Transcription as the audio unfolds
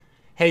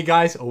Hey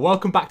guys,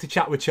 welcome back to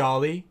Chat with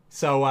Charlie.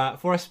 So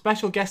for a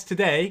special guest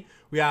today,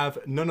 we have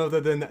none other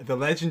than the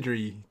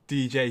legendary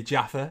DJ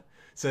Jaffa.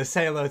 So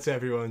say hello to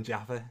everyone,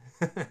 Jaffa.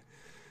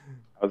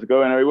 How's it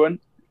going, everyone?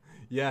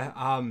 Yeah,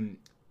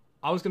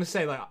 I was gonna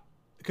say like,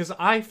 because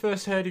I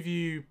first heard of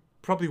you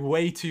probably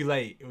way too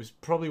late. It was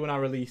probably when I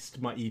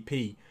released my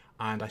EP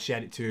and I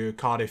shared it to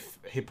Cardiff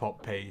hip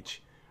hop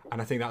page.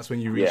 And I think that's when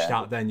you reached Yeah,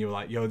 out. Then you were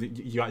like, "Yo,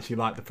 you actually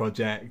like the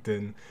project,"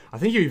 and I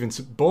think you even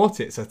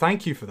bought it. So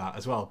thank you for that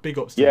as well. Big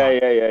ups to yeah,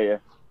 that. yeah, yeah, yeah.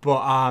 But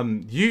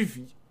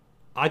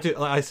I do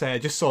like I say, I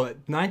just saw it.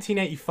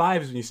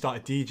 1985 is when you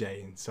started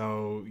DJing,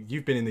 so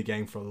you've been in the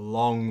game for a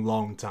long,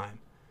 long time.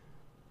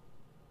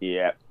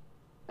 Yeah,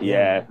 Yeah,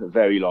 yeah, man. a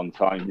very long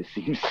time. It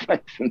seems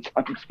like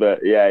sometimes, but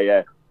yeah,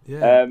 yeah,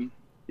 Yeah. um,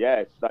 yeah.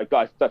 It's like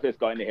I first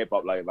got into hip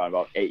hop like around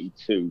about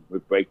 '82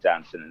 with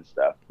breakdancing and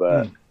stuff.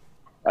 But Mm.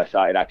 I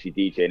started actually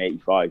DJing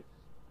 '85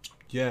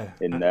 Yeah.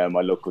 in my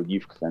local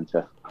youth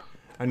centre.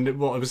 And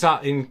what was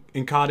that in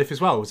Cardiff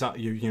as well? Was that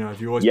you? You know, have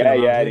you always been Yeah,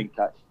 around yeah, I here? didn't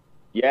catch.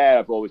 Yeah,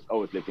 I've always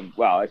lived in.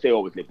 Well, I say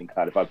always lived in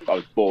Cardiff. I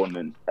was born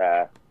in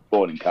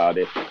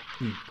Cardiff.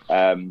 Mm.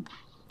 Um,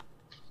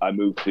 I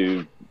moved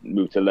to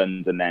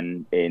London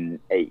then in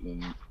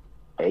 '88,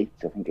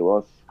 I think it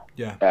was.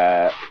 Yeah.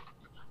 Uh,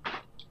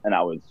 and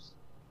that was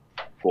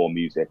for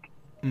music.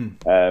 Mm.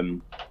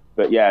 Um,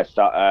 but yeah,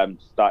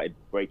 started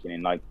breaking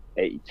in like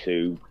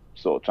 '82,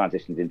 sort of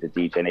transitioned into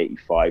DJ in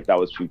 '85. That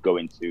was through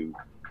going to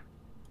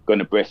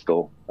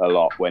Bristol a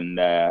lot when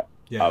I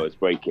Yeah. was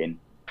breaking,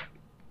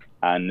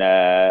 and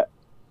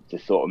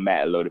just sort of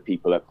met a load of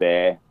people up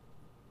there.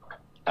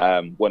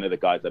 One of the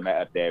guys I met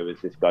up there was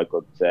this guy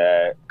called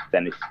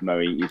Dennis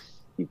Murray.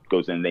 He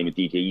goes in the name of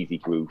DJ Easy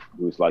Groove,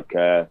 who's like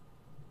a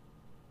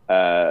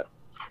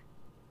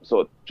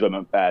sort of drum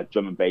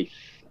and bass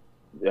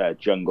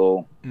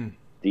jungle Mm.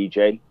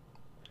 DJ.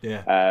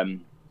 Yeah.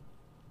 Um,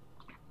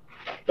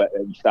 but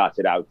he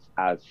started out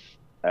as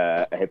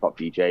a hip hop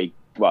DJ.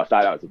 Well, I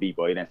started out as a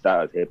b-boy, then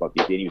started as a hip hop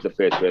DJ. And he was the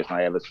first person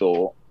I ever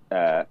saw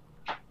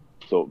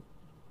sort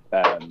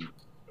of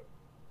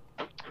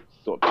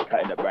sort of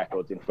cutting up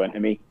records in front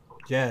of me.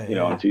 Yeah. You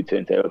know, on Yeah. two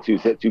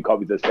turntables, two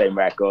copies of the same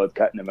record,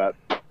 cutting them up,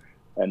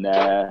 and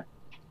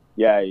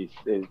yeah, you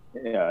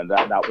know,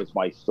 that was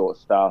my sort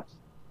of start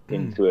Mm.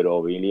 into it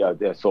all. Really,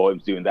 I saw him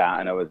doing that,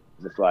 and I was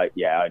just like,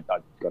 yeah, I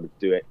got to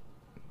do it.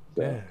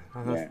 So Yeah.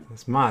 That's yeah.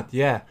 that's mad.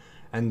 Yeah.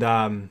 And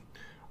I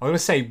was gonna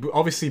say,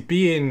 obviously,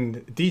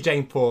 being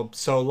DJing for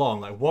so long,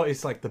 like, what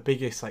is like the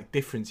biggest like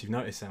difference you've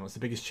noticed? Then, what's the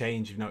biggest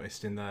change you've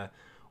noticed in the?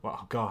 Well,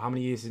 oh God, how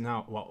many years is it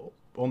now? What,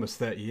 almost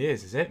 30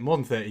 years? Is it more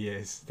than 30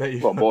 years?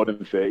 Well, more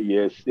than 30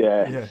 years.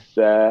 Yeah.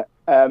 Yeah.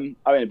 I mean,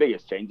 the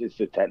biggest change is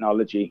the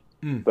technology,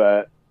 Mm.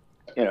 but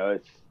you know,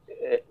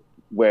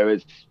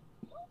 whereas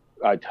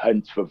I'd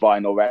hunt for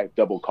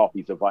double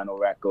copies of vinyl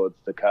records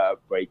to cut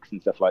up breaks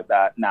and stuff like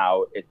that.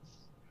 Now it's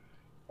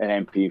an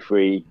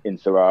MP3 in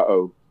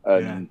Serato, Yeah.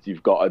 and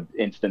you've got an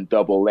instant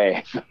double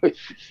there. So it's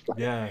just like,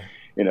 Yeah.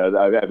 you know,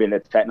 I mean, the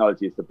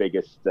technology is the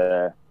biggest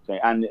thing,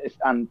 and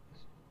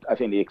I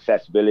think the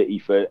accessibility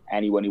for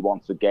anyone who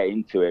wants to get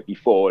into it.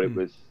 Before it Mm.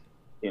 was,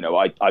 you know,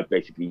 I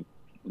basically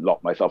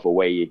locked myself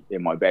away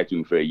in my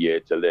bedroom for a year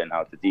to learn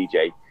how to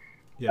DJ,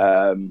 Yeah.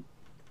 um,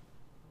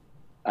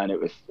 and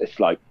it's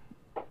like,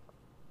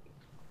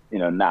 you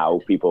know, now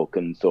people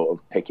can sort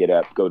of pick it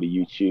up, go to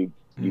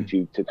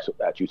Mm.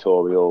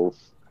 tutorials,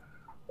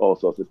 all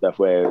sorts of stuff.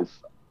 Whereas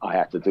I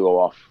had to go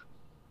off,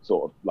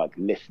 sort of like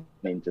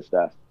listening to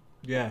stuff,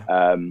 Yeah.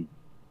 um,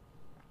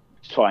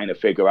 trying to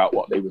figure out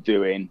what they were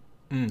doing.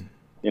 Mm.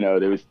 You know,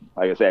 there was,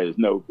 like I said,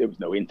 there was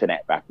no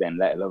internet back then,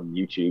 let alone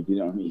YouTube. You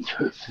know what I mean?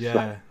 So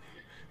Yeah. it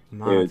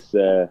Mad. was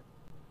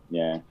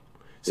yeah, it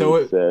So,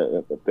 was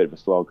a bit of a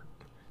slog.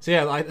 so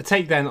yeah, like, I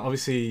take then,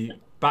 obviously,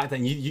 back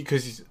then, you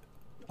because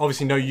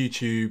obviously no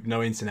YouTube,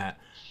 no internet.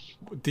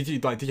 Did you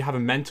have a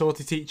mentor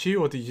to teach you,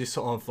 or did you just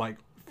sort of like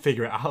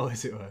figure it out,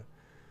 as it were?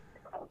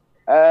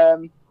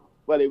 Um,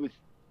 well, it was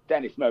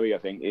Dennis Murray, I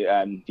think,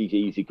 DJ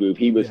Easy Groove.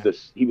 Yeah.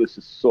 He was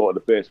the sort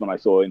of the first one I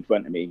saw in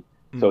front of me.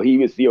 So Mm. he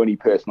was the only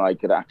person I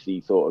could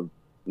actually sort of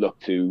look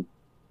to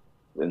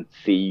and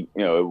see,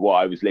 you know, what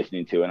I was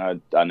listening to,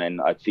 and then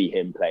I'd see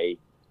him play,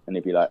 and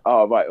he'd be like,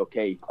 "Oh, right,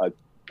 okay,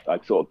 I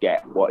sort of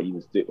get what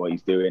what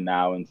he's doing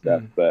now and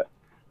stuff." Mm. But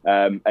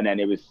and then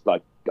it was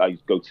like I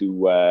go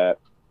to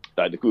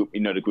like the group,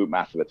 you know, the group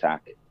Massive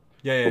Attack.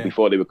 Yeah. But Yeah.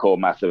 before they were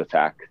called Massive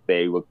Attack,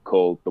 they were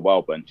called the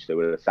Wild Bunch. They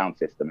were a sound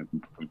system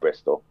from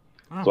Bristol.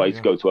 Oh So I my used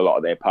to God. go to a lot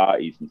of their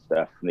parties and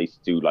stuff. And they used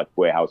to do like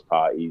warehouse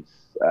parties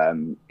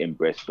in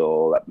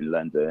Bristol, up in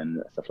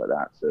London, stuff like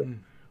that. So Mm.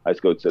 I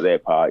used to go to their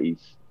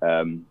parties,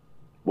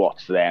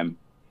 watch them.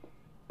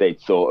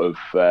 They'd sort of,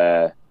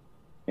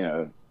 you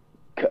know,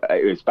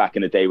 it was back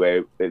in the day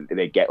where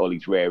they'd get all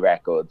these rare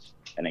records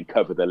and then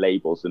cover the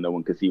labels so no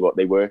one could see what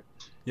they were.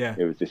 Yeah.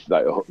 It was just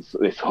like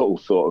this whole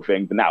sort of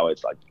thing. But now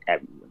it's like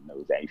everyone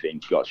knows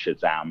anything. You got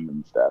Shazam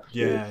and stuff. So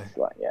Yeah. it's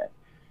like, yeah.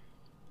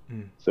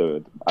 Mm.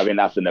 So I mean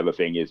that's another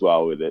thing as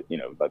well with it. You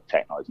know, like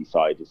technology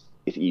side,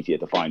 it's easier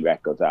to find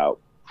records out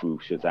through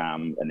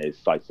Shazam, and there's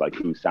sites like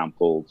Who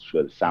Sampled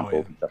for the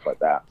samples and stuff like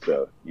that.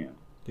 So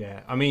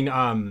yeah. I mean,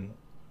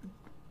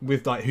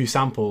 with like Who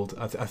Sampled,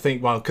 I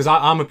think, well, because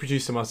I'm a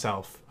producer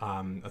myself.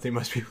 I think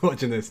most people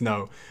watching this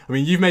know. I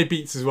mean, you've made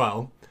beats as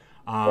well.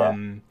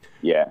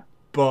 Yeah.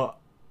 But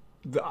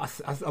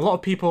a lot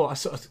of people are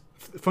sort of,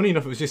 funny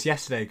enough, it was just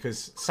yesterday,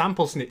 because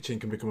sample snitching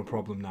can become a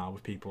problem now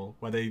with people,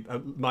 where they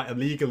might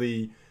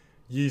illegally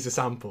use a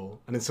sample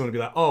and then someone will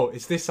be like, oh,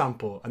 it's this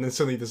sample, and then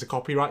suddenly there's a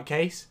copyright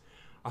case.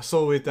 I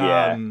saw with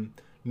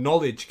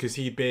Knowledge, because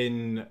he'd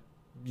been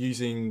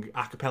using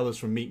acapellas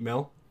from Meek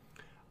Mill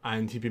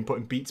and he'd been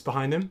putting beats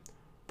behind them,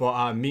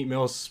 but Meek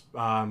Mill's put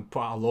out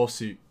a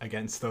lawsuit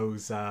against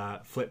those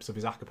flips of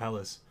his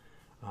acapellas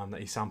that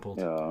he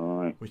sampled,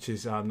 which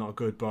is not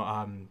good.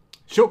 But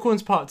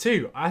Shotguns Part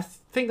 2, I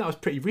think that was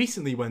pretty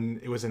recently when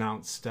it was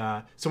announced.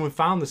 Someone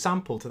found the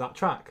sample to that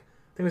track.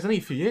 I think it was only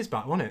a few years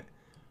back, wasn't it?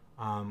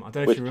 I don't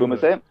know if you remember. Which one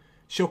was it?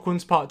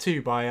 Shotguns Part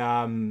 2 by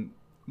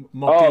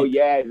Mobb Deep.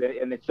 Yeah,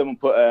 and then someone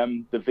put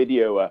the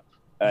video up,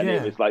 and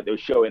it was like they were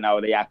showing how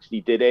they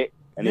actually did it,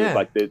 and it was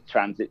like the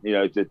transit,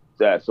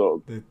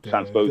 sort of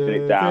transposing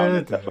it down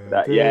and stuff like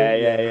that.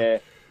 Yeah.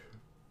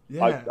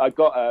 I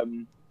got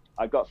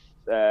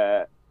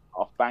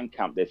off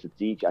Bandcamp. There's a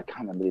DJ, I can't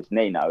remember his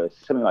name now. It's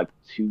something like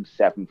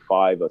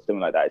 275 or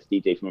something like that. It's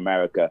DJ from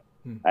America,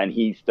 and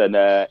he's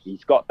done.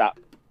 He's got that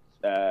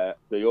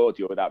the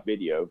audio of that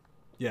video.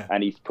 Yeah,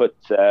 and he's put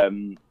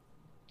Kofi,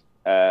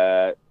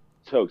 the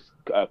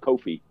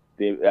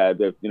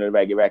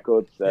Reggae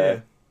Records.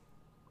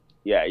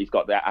 He's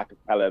got that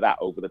acapella that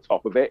over the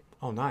top of it.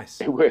 Oh,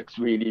 nice! It works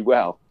really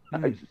well.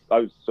 I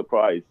was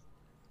surprised,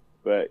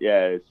 but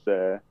yeah, it's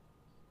and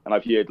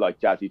I've heard like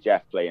Jazzy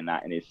Jeff playing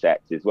that in his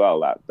sets as well.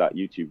 That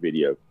YouTube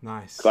video.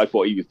 Nice. Because I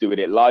thought he was doing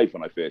it live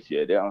when I first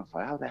heard it. I was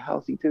like, how the hell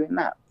is he doing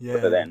that? Yeah.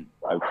 But then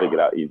I figured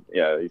out he's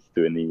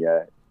doing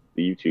the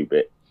YouTube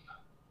bit.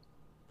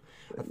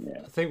 I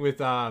think with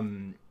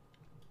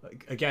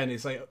again,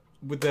 it's like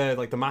with the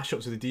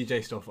mashups with the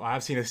DJ stuff, I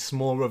have seen a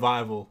small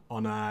revival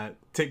on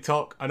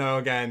TikTok. I know,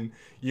 again,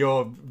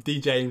 you're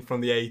DJing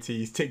from the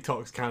 80s.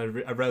 TikTok's kind of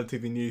a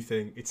relatively new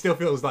thing. It still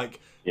feels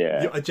like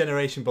you're a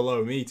generation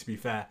below me, to be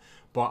fair.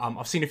 But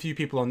I've seen a few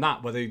people on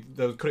that where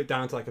they'll cut it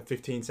down to like a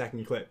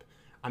 15-second clip,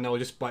 and they'll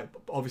just like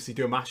obviously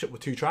do a mashup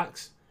with 2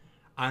 tracks.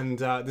 And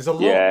there's a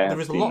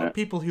lot of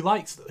people who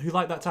like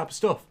that type of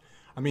stuff.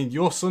 I mean,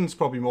 your son's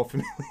probably more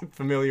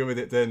familiar with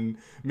it than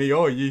me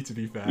or you, to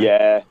be fair.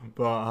 Yeah.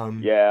 But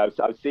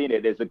I've seen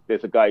it.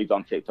 There's a guy who's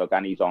on TikTok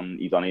and he's on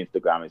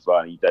Instagram as well,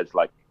 and he does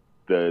like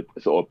the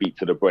sort of beat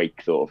to the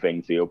break sort of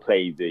thing. So he'll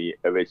play the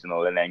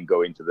original and then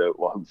go into the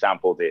who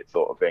sampled it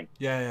sort of thing.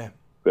 Yeah.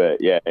 But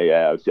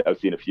I've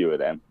seen a few of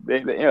them.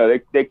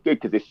 They're good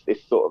because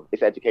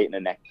it's educating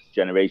the next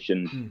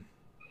generation.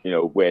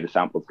 Where the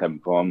samples come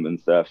from and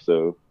stuff.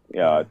 So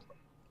a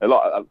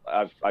lot.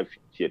 I've heard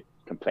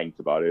complaints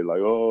about it, like,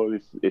 oh,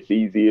 it's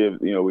easier.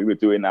 We were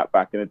doing that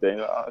back in the day.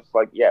 It's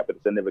like, yeah, but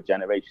it's another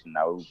generation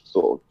now who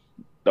sort of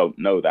don't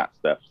know that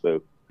stuff.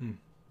 So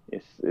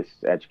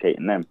it's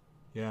educating them.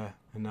 Yeah,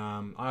 and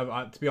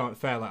I to be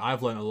honest, fair, like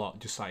I've learned a lot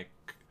just like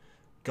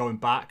going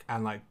back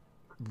and like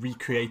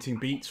recreating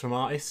beats from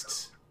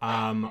artists.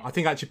 I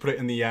think I actually put it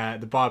in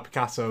the Bard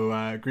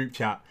Picasso group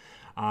chat,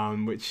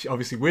 which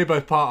obviously we're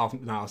both part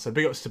of now. So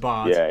big ups to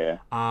Bard. Yeah.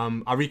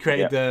 I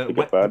recreated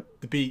the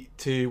beat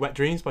to Wet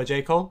Dreams by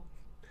J. Cole,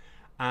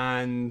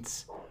 and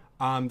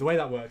the way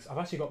that works, I've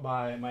actually got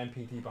my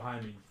MP3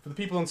 behind me. For the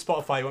people on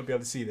Spotify, you won't be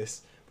able to see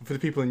this, but for the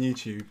people on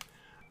YouTube,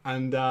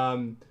 and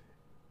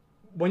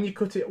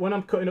when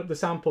I'm cutting up the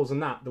samples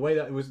and that, the way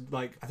that it was,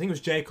 like, I think it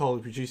was J. Cole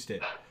who produced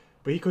it,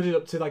 but he cut it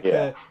up to like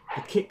the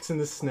kicks and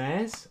the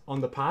snares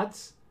on the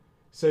pads.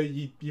 So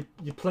you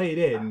play it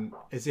in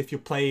as if you're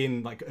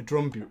playing like a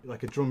drum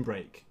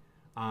break.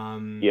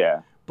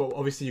 But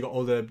obviously you got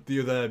all the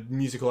other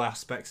musical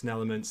aspects and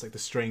elements, like the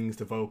strings,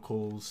 the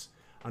vocals,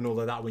 and all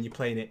of that when you're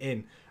playing it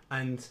in.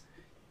 And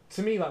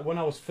to me, like when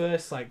I was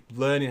first like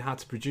learning how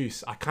to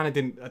produce, I kind of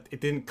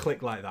didn't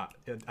click like that.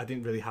 I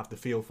didn't really have the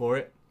feel for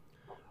it.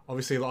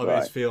 Obviously, a lot of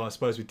it is feel, I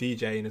suppose, with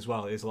DJing as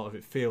well. It is a lot of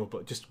it feel,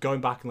 but just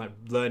going back and like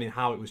learning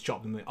how it was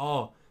chopped and like,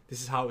 oh,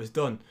 this is how it was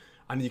done.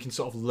 And you can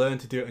sort of learn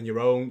to do it on your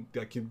own,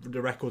 like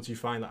the records you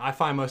find. Like I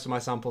find most of my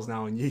samples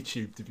now on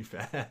YouTube, to be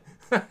fair.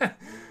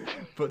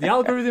 But the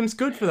algorithm's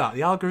good for that.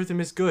 The algorithm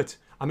is good.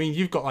 I mean,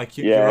 you've got like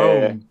your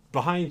own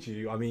behind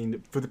you. I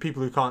mean, for the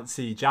people who can't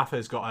see,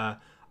 Jaffa's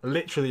got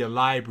literally a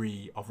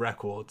library of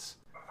records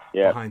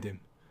behind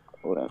him.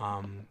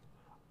 Are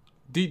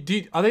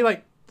they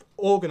like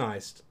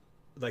organized?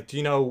 Like, do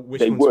you know which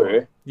they ones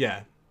were?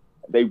 Yeah.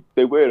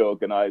 They were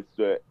organised,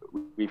 but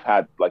we've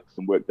had like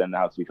some work done in the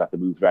house. We've had to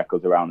move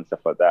records around and stuff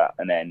like that,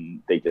 and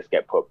then they just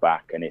get put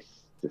back, and it's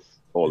just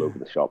all over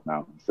the shop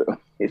now. So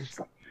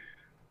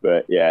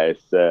but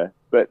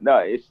no,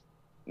 it's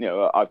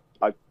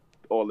I've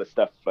all the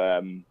stuff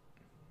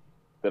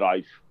that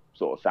I've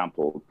sort of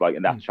sampled, like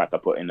in that track I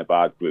put in the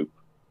Bard group.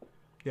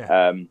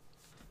 Yeah.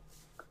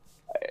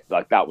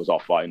 Like that was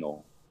off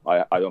vinyl.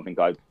 I don't think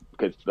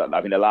because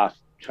I mean the last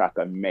track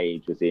I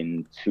made was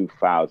in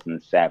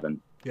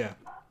 2007. Yeah.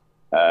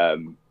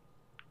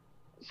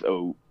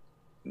 So,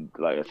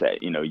 like I said,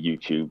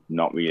 YouTube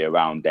not really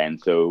around then.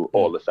 So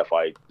all the stuff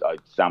I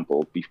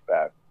sampled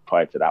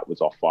prior to that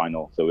was off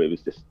vinyl. So it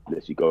was just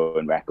literally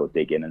going record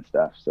digging and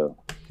stuff. So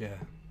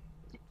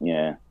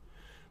yeah.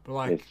 But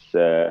like,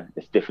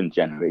 it's different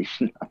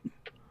generation.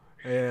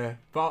 yeah.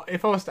 But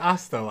if I was to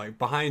ask though, like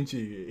behind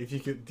you, if you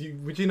could,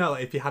 would you know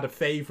like if you had a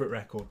favorite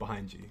record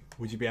behind you,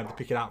 would you be able to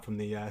pick it out from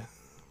the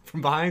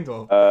from behind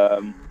or?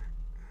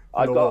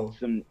 I got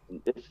some.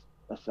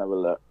 Let's have a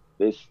look.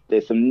 There's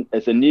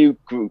a new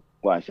group.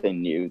 Well, I say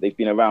new. They've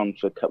been around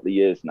for a couple of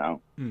years now.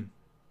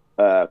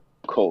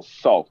 Called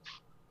Salt,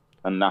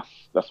 and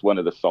that's one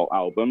of the Salt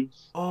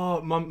albums. Oh,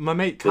 my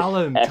mate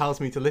Callum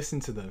tells me to listen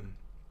to them.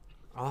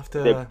 I'll have to.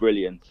 They're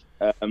brilliant.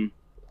 Where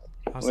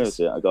is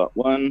it? I got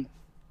 1,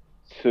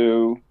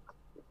 2,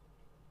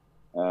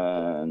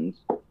 and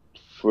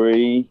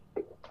 3.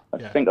 I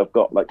think I've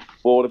got like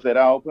 4 of their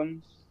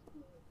albums.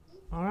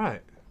 All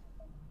right.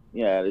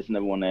 Yeah, there's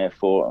another one there.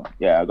 4.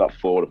 Yeah, I got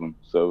 4 of them.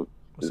 So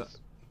what's that?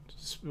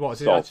 What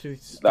is it Salt. actually?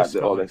 That's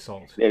all.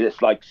 Salt.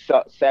 It's like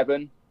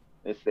 7.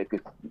 It's like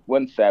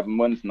 1's 7,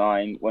 1's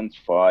 9, 1's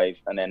 5,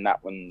 and then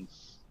that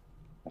one's.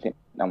 I think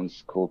that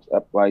one's called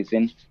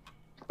Uprising.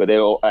 But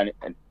they're all and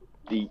and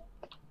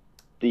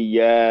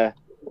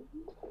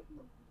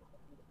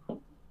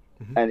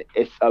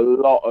it's a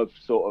lot of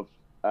sort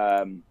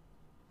of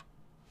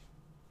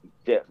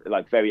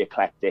like very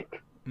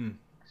eclectic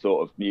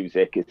sort of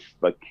music. It's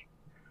like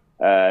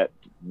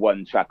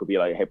one track will be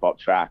like a hip hop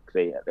track.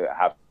 They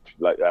have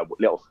like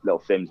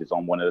Little Sims is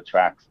on one of the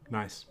tracks.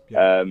 Nice.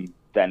 Yeah.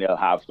 Then they'll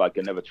have like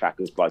another track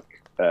that's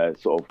like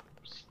sort of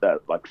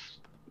like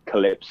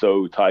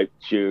calypso type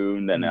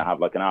tune. Then they'll have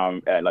like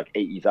an like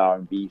 80s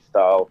R&B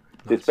style.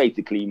 Nice. It's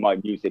basically my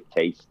music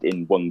taste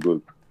in one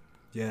group.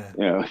 Yeah.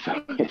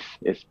 So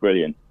it's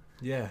brilliant.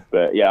 Yeah.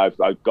 But yeah,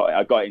 I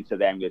got into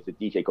them. There's a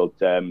DJ called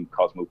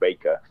Cosmo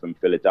Baker from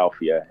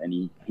Philadelphia,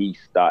 and he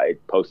started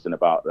posting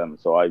about them.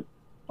 So I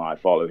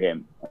follow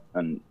him,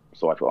 and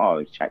so I thought,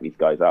 let's check these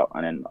guys out,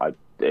 and then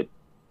it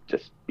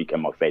just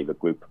became my favorite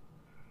group.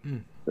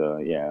 So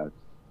yeah,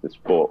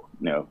 just bought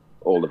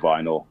all the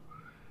vinyl,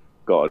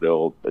 got it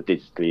all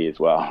digitally as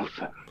well.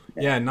 So,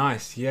 yeah,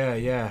 nice.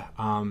 Yeah.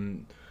 I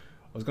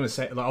was going to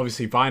say, like,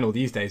 obviously vinyl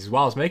these days as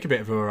well is making a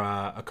bit of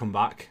a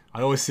comeback.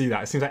 I always see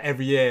that. It seems like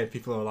every year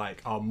people are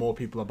like, more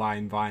people are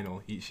buying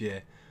vinyl each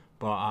year.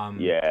 But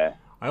yeah,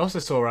 I also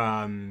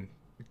saw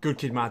Good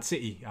Kid, Mad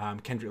City,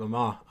 Kendrick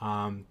Lamar.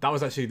 That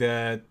was actually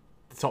the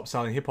top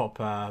selling hip hop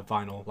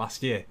vinyl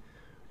last year,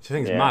 which I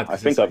think is mad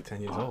because it's like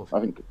 10 years old. I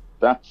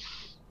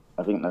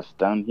think that's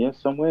down here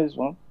somewhere as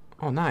well.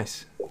 Oh,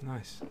 nice. No,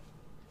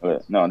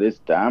 it is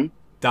Damn.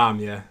 Damn,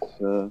 yeah.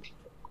 So,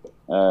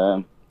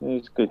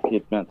 there's Good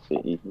Kid, Mad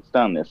City. It's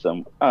down there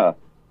some.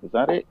 Is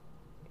that it?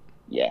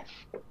 Yes.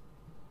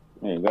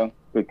 There you go.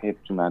 Good Kid,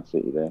 Mad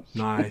City there.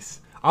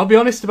 Nice. I'll be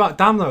honest about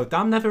Damn though.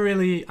 Damn I never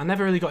really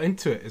got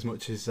into it as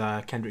much as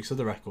Kendrick's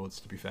other records.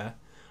 To be fair,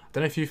 I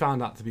don't know if you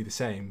found that to be the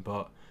same,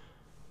 but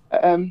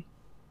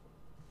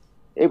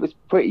it was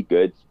pretty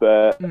good.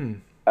 But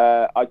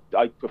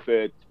I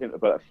preferred Pimp a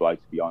Butterfly,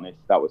 to be honest.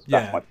 That's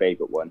my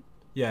favourite one.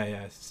 Yeah,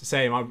 it's the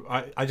same.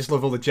 I just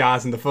love all the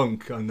jazz and the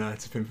funk on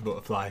To Pimp a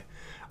Butterfly,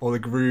 all the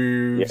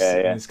grooves. Yeah.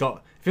 And it feels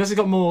like it's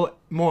got more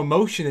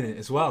emotion in it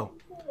as well.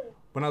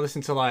 When I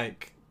listen to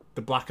like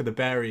The Black of the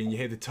Berry and you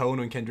hear the tone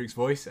on Kendrick's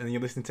voice, and then you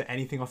listen to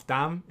anything off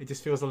Damn, it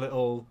just feels a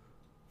little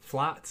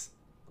flat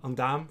on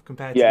Damn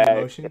compared to the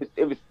emotion.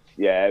 It was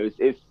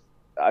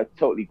a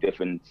totally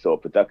different sort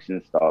of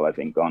production style, I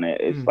think, on it.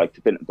 It's like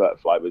To Pimp a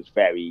Butterfly was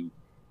very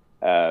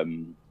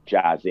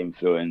jazz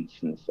influence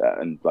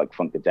and like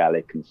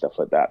funkadelic and stuff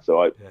like that.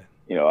 So I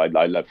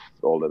love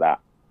all of that.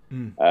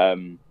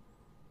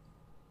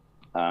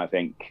 I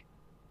think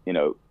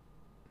the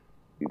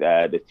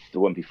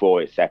one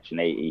before is Section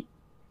 80.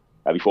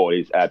 Before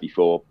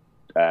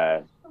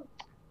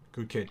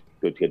Good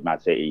Kid,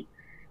 Mad City.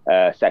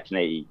 Section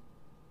 80,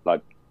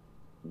 like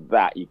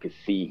that, you could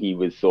see he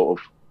was sort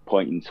of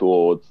pointing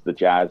towards the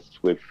jazz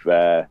with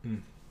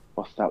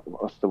what's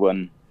the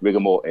one, Rigor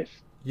Mortis.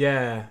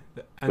 Yeah,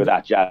 with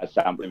that jazz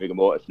sampling, rigor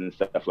mortis and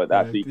stuff like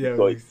that. So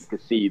you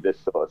could see this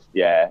sort of,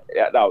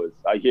 that was,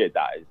 I heard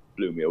that, it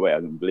blew me away. I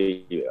couldn't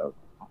believe it.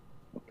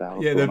 What the hell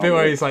the bit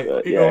where he's like,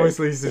 he almost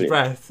loses his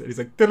breath, and he's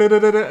like,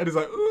 da-da-da-da-da, and he's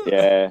like, ooh.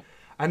 Yeah.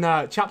 And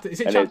chapter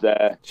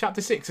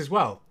 6 as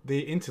well, the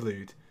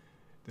interlude.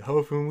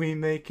 Hoping we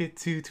make it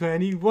to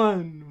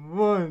 21.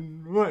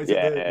 But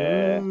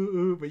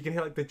you can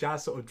hear like the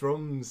jazz sort of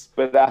drums.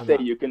 But that's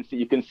it. You can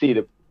see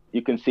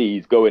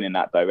he's going in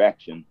that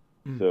direction.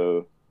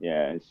 So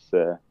it's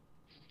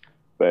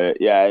but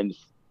yeah,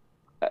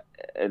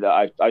 and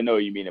I know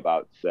what you mean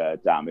about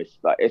Damn.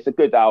 It's a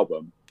good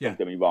album. Don't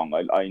get me wrong.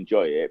 I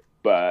enjoy it,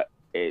 but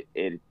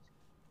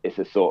it's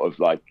a sort of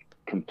like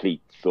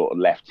complete sort of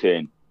left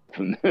turn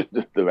from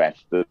the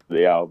rest of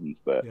the albums.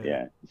 But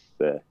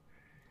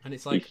And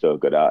it's he's like, so a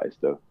good artist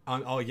though.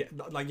 oh yeah,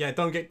 like yeah,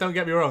 don't get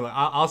me wrong. Like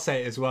I'll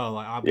say it as well.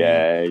 Like I'll be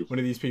Yeah, one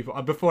of these people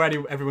before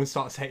everyone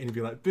starts hating and be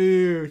like,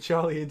 boo,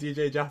 Charlie and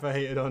DJ Jaffa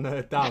hated on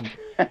Damned.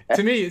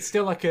 To me, it's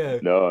still like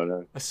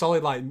no. a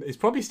solid, like it's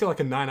probably still like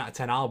a 9 out of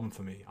 10 album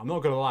for me. I'm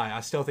not gonna lie,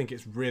 I still think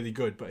it's really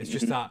good, but it's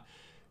just that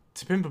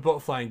To Pimp a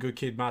Butterfly and Good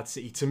Kid, Mad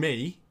City, to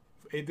me,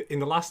 in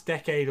the last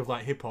decade of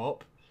like hip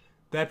hop,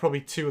 they're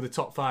probably two of the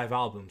top 5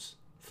 albums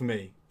for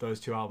me.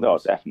 Those two No,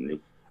 albums, definitely.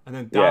 and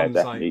then Yeah, Damn's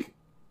definitely. like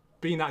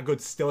being that good,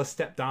 still a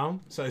step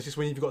down. So it's just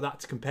when you've got that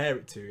to compare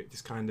it to, it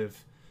just kind of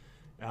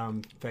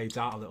fades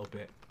out a little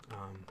bit.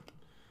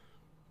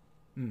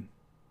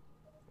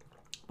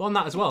 But on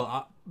that as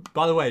well,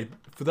 by the way,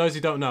 for those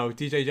who don't know,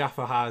 DJ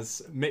Jaffa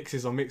has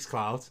mixes on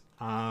Mixcloud.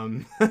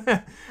 And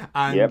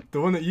Yep. the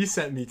one that you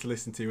sent me to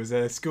listen to was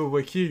a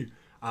Schoolboy Q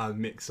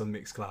mix on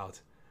Mixcloud,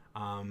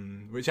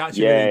 which I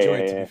actually really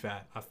enjoyed, to be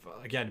fair.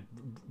 Again,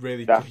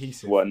 really That's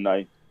cohesive.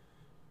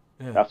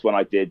 That's when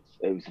I did.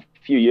 It was a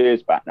few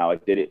years back now. I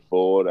did it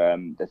for.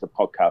 There's a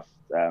podcast.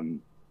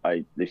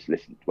 I just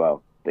listened.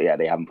 Well, they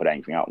haven't put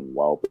anything out in a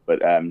while, but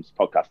it's a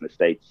podcast in the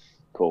States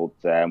called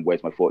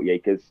 "Where's My 40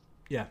 Acres."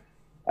 Yeah.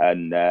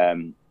 And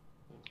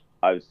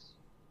I was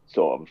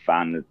sort of a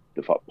fan of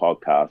the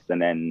podcast,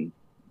 and then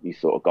he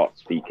sort of got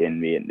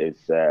speaking me, and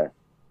there's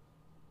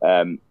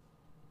hold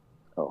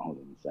on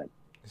a sec.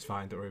 It's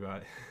fine, don't worry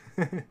about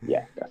it.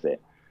 Yeah, that's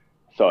it.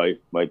 Sorry,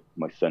 my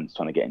son's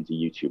trying to get into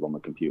YouTube on my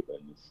computer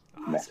and he's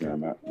messing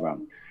around.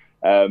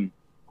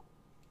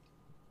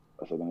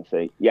 What was I going to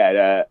say?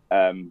 Yeah,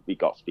 we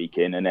got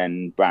speaking, and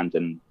then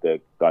Brandon, the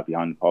guy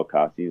behind the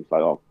podcast, he was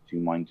like, "Oh, do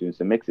you mind doing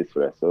some mixes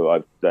for us?" So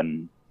I've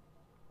done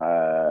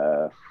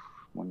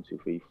 1, 2,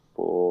 3,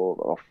 4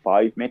 or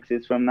 5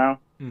 mixes from now.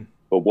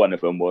 But one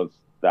of them was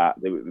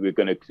that we were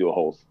going to do a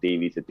whole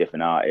series of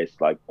different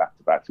artists, like back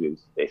to back. So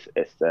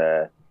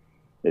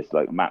it's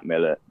like Mac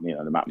Miller,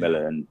 the Mac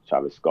Miller and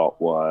Travis Scott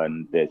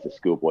one. There's a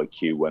Schoolboy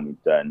Q one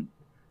we've done.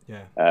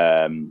 Yeah.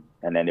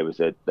 And then there was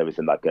like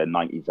a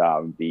 90s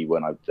R&B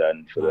one I've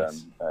done for them.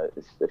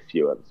 There's a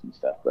few others and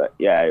stuff. But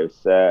yeah, it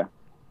was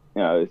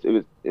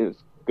it was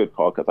good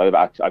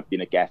podcast. I've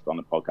been a guest on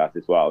the podcast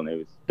as well, and it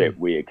was a bit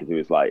weird because it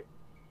was like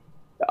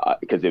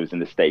because it was in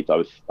the States. I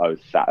was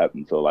sat up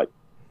until like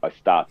I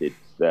started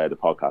the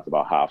podcast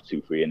about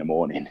 2:30, 3 in the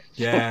morning.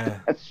 Yeah.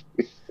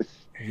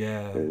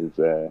 Yeah.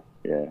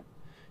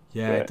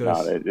 It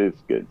does. No,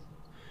 it's good.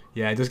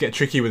 Yeah, it does get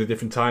tricky with the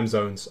different time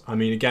zones. I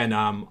mean, again,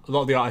 a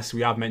lot of the artists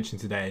we have mentioned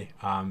today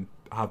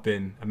have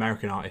been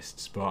American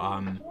artists, but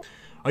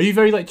are you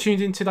very like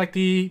tuned into like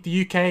the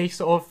UK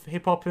sort of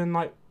hip hop and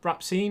like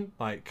rap scene?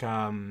 Like,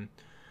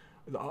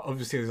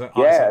 obviously, there's like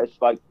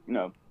it's like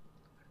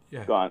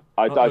yeah. Go on.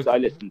 I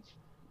listened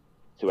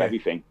to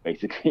everything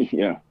basically,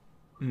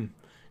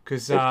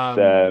 because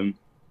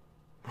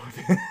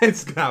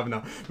it's gonna happen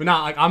now. But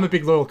now, like, I'm a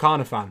big Loyal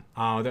Kana fan.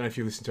 I don't know if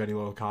you listen to any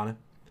Loyal Kana.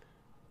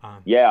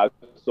 Yeah, I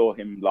saw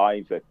him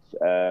live at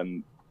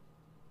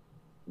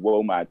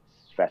WOMAD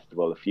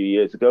Festival a few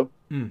years ago.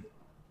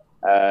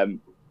 I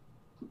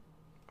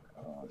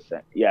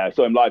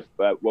saw him live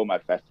at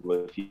WOMAD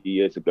Festival a few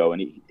years ago,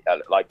 and he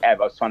I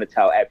was trying to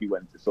tell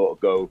everyone to sort of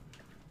go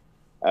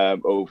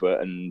over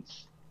and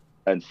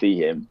see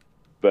him,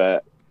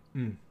 but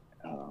I'm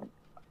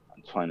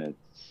trying to.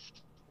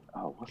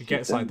 It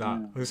gets like that. I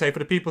was gonna say, for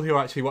the people who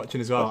are actually watching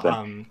as well,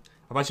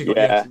 I've actually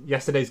got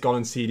Yesterday's Gone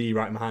on CD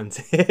right in my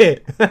hand.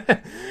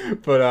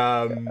 but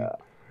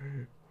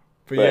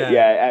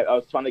yeah, I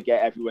was trying to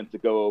get everyone to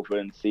go over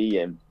and see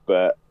him,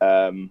 but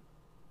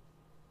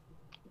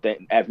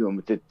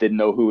everyone didn't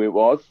know who it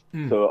was.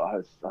 So I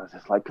was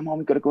just like, come on,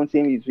 we got to go and see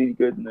him. He's really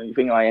good. And I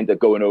think I ended up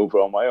going over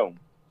on my own.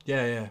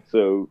 Yeah.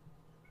 So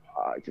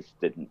I just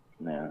didn't.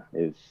 Yeah,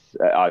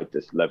 I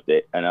just loved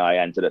it, and I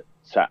ended up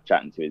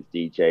chatting to his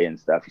DJ and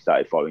stuff. We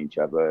started following each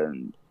other,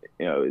 and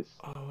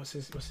what's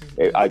his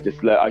I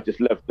just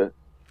loved the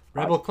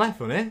Rebel Clef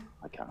on it.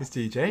 His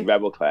DJ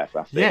Rebel Clef.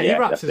 That's yeah, it. he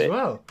raps as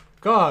well.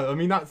 God, I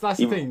mean that's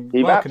the thing.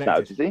 He raps now,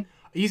 does he?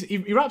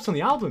 He raps on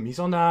the album. He's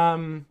on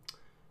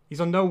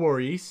No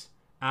Worries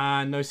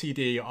and No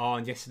CD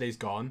on Yesterday's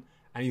Gone,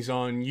 and he's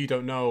on You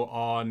Don't Know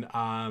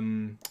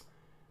on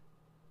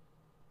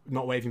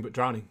Not Waving But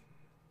Drowning.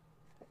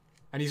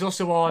 And he's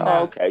also on.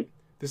 Okay.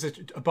 There's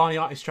a Barney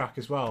Artist track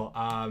as well.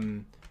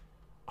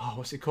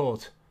 What's it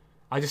called?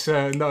 I just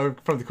know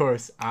from the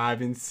chorus. I've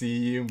been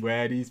seeing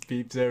where these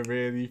peeps are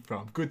really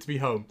from. Good to be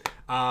home.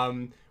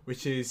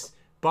 Which is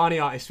Barney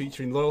Artist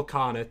featuring Loyal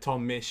Kana,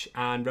 Tom Misch,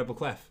 and Rebel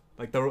Clef.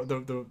 Like they're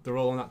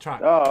all on that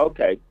track. Oh,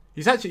 okay.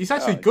 He's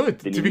actually good.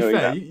 To be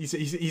fair, that.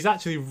 he's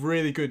actually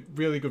really good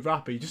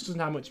rapper. He just doesn't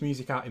have much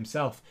music out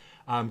himself.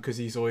 Because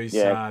he's always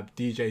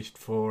DJ'd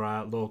for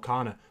Loyal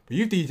Kana. But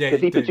you've DJ'd.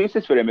 Because he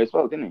produces for him as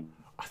well, didn't he?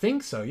 I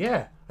think so,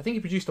 yeah. I think he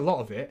produced a lot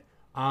of it.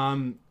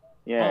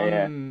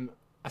 Yeah.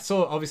 I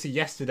saw, obviously,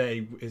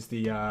 Yesterday is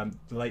the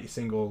latest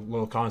single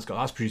Loyal Kana's got.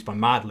 That's produced by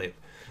Madlib.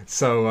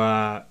 So,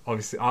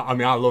 obviously, I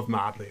mean, I love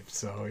Madlib,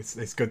 so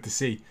it's good to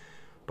see.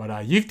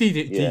 But you've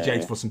DJ'd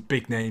yeah, for some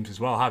big names as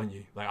well, haven't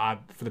you?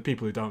 Like, for the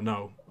people who don't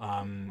know,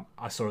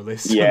 I saw a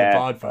list on the yeah.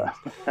 Bard post.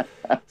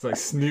 It's like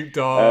Snoop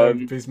Dogg,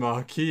 um, Biz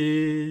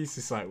Marquee.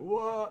 It's like,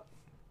 what?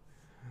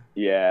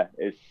 yeah,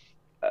 it's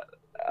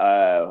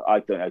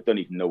I don't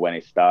even know when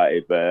it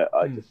started, but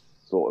I Mm, just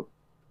sort of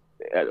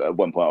at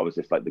one point I was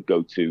just like the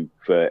go-to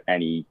for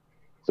any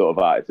sort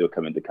of artists who were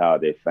coming to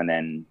Cardiff, and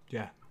then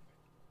yeah,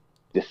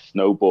 just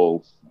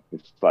snowballs.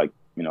 It's like,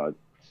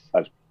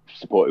 I've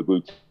supported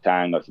Wu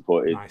Tang, I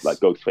supported like nice,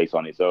 Ghostface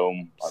on his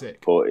own, I sick.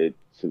 supported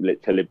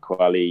Talib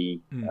Kweli,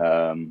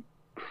 Mm,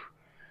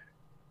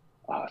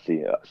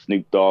 see,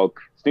 Snoop Dogg.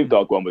 Snoop mm,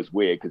 Dogg one was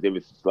weird because it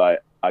was just like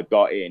I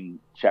got in,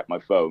 checked my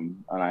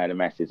phone, and I had a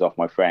message off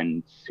my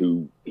friend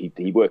who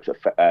he works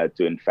at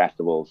doing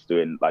festivals,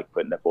 doing like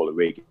putting up all the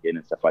rig in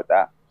and stuff like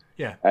that.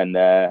 yeah,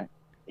 And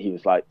he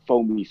was like,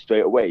 phone me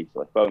straight away.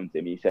 So I phoned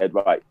him. He said,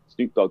 right,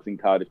 Snoop Dogg's in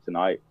Cardiff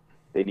tonight.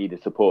 They need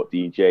a support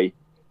DJ.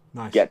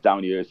 nice. Get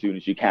down here as soon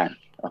as you can.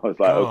 I was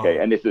like, okay.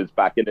 Go. And this was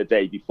back in the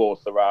day before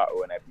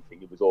Serato and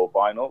everything. It was all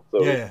vinyl. Yeah,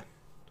 So yeah.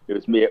 it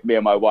was me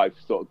and my wife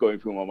sort of going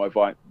through all my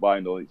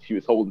vinyl. She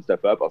was holding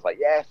stuff up. I was like,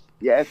 yes,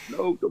 yes,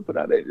 no, don't put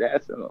that in.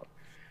 Yes.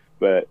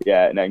 But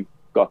yeah, and then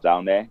got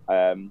down there.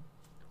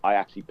 I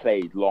actually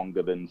played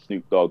longer than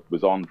Snoop Dogg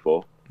was on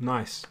for.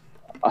 Nice.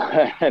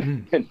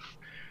 Mm,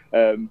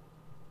 and,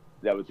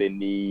 that was in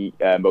the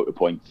Motor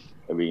Points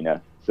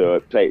arena. So I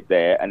played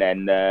there. And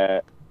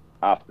then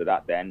after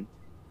that, then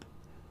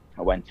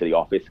I went to the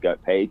office,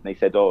 got paid. And they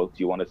said, oh, do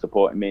you want to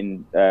support him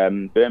in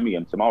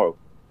Birmingham tomorrow?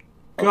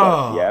 I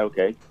was like, yeah, go.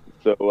 okay.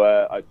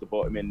 So I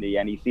support him in the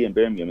NEC in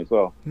Birmingham as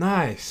well.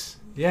 Nice.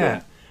 Yeah.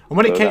 So, And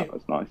when it so came, that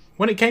was nice.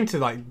 when it came to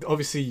like,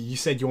 obviously you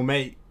said your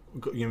mate,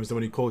 was the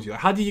one who called you. Like,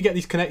 how do you get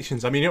these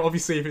connections? I mean,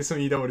 obviously, if it's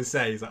something you don't want to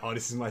say, it's like, oh,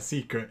 this is my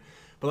secret.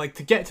 But like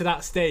to get to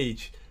that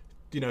stage,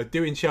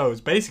 doing shows,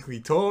 basically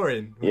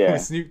touring Yeah.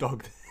 with Snoop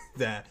Dogg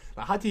there.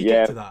 Like, how do you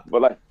get to that?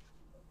 Well,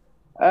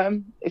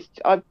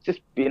 I've just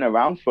been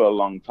around for a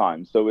long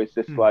time, so it's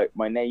just like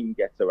my name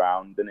gets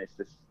around, and it's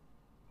just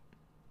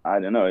I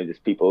don't know,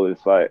 just people.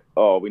 It's like,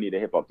 oh, we need a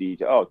hip hop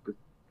DJ. Oh,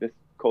 just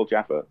call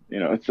Jaffa,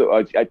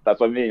 So that's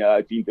what I mean.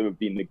 I seem to have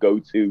been the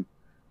go-to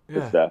for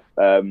Yeah. stuff.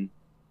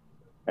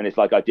 And it's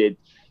like I did,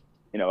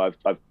 I've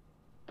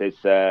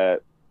there's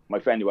my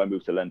friend who I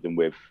moved to London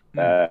with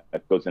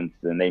goes into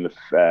the name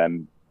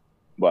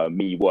of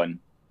Me One,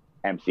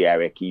 MC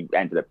Eric. He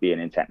ended up being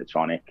in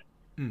Technotronic.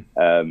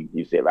 He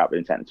used to rap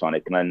in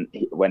Technotronic, and then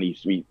when he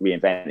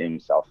reinvented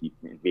himself,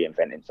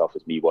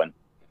 as Me One.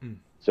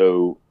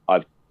 So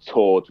I've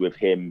toured with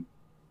him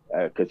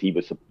because he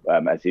was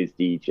as his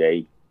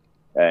DJ.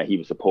 He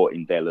was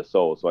supporting De La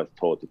Soul, so I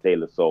toured to De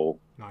La Soul.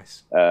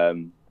 Nice.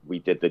 We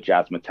did the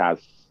Jazz Mataz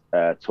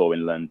tour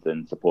in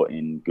London,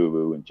 supporting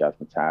Guru and Jazz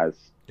Mataz.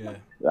 Yeah.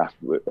 That's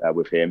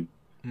with him.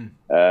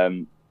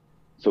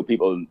 So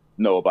people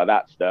know about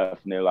that stuff,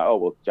 and they're like, "Oh,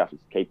 well, Jaffa's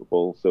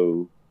capable,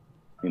 so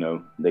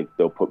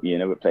they'll put me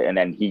in a play." And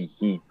then he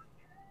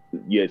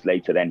years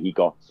later, then he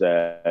got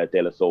De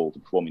La Soul to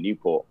perform in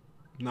Newport.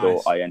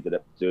 Nice. So I ended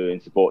up doing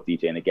support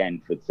DJing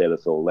again for De La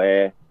Soul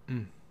there.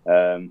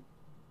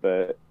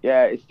 But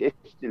yeah, it's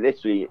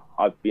literally,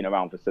 I've been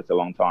around for such a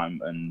long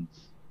time, and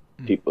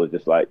people are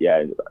just like,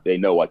 yeah, they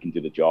know I can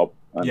do the job,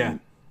 and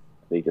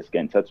they just get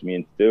in touch with me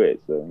and do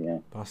it. So yeah,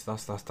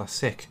 that's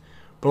sick.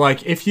 But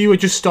like, if you were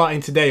just starting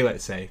today,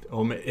 let's say,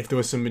 or if there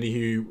was somebody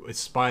who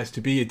aspires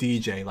to be a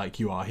DJ like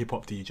you are, a hip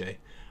hop DJ,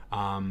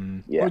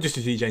 or just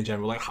a DJ in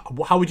general, like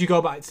how would you go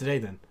about it today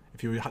then?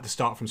 If you had to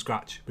start from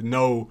scratch with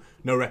no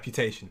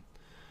reputation.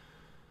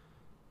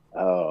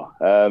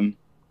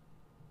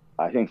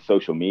 I think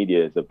social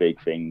media is a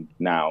big thing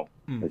now,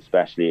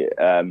 especially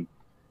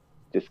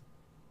just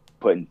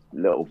putting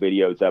little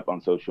videos up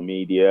on social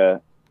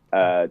media,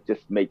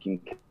 just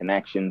making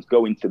connections,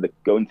 go into the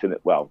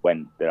well,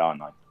 when there are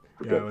nights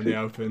to go when to, they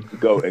open.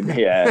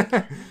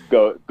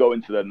 go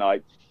into the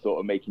nights, sort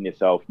of making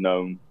yourself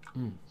known,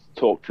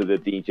 talk to the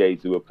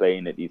DJs who are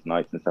playing at these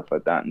nights and stuff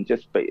like that, and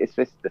it's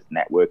just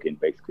networking.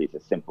 Basically, it's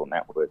a simple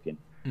networking.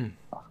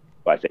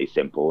 I say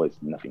simple, there's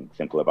nothing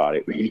simple about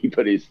it really,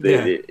 but it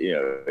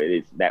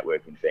is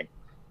networking thing.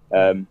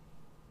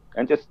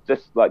 And just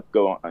like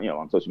go on,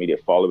 on social media,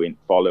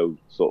 follow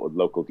sort of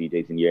local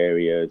DJs in the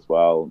area as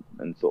well,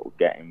 and sort of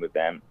get in with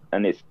them.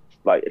 And it's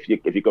like if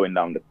you're going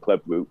down the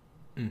club route,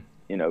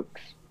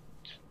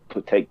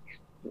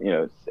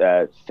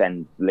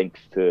 send links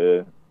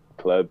to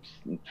clubs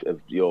of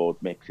your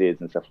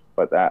mixes and stuff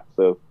like that.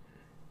 So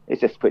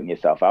it's just putting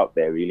yourself out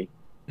there really.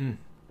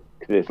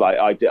 Because it's like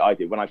I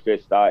did when I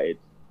first started.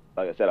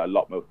 Like I said, I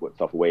locked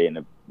myself away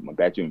in my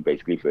bedroom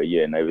basically for a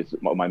year, and it was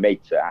my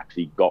mates that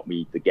actually got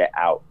me to get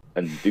out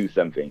and do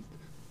something.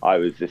 I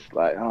was just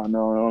like, oh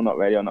no, I'm not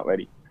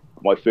ready.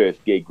 My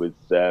first gig was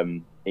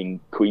in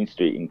Queen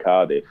Street in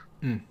Cardiff,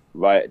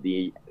 right at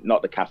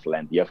not the Castle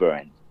end, the other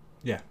end.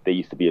 Yeah. There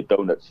used to be a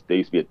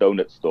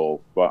donut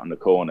stall right on the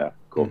corner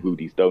called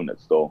Rudy's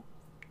Donut Store,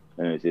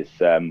 and it was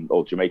this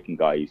old Jamaican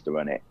guy who used to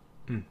run it.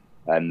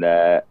 And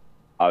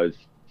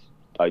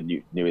I I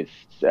knew his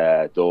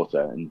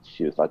daughter, and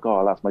she was like, "Oh,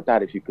 I'll ask my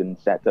dad if you can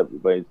set up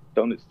his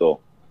donut store."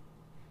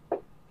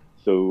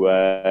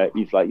 So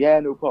he's like, "Yeah,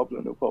 no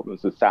problem, no problem."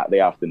 So Saturday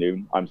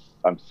afternoon,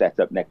 I'm set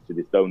up next to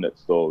this donut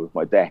store with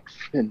my decks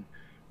and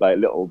like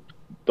little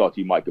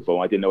dodgy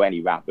microphone. I didn't know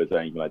any rappers or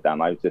anything like that.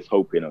 And I was just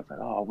hoping. I was like,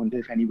 "Oh, I wonder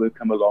if anyone would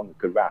come along and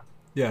could rap."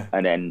 Yeah.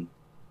 And then,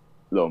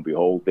 lo and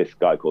behold, this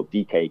guy called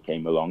DK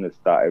came along and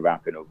started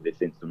rapping over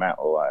this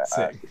instrumental,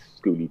 this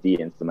Schoolie D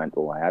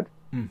instrumental I had.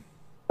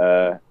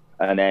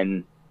 And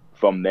then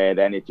from there,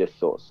 then it just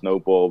sort of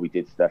snowballed. We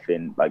did stuff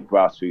in like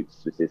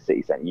Grassroots, which is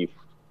City Centre Youth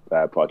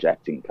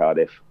project in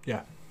Cardiff.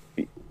 Yeah.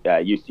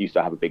 Used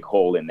to have a big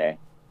hall in there.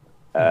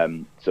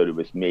 So there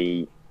was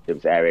me, there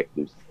was Eric,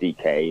 there was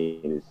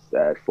DK, there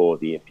was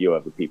Fordy, a few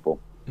other people.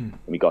 And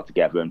we got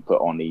together and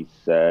put on these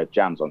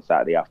jams on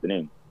Saturday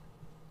afternoon.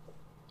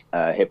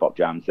 Hip hop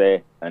jams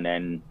there. And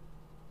then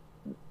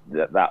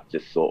that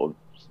just sort of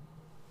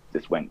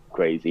just went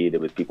crazy. There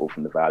was people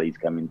from the valleys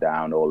coming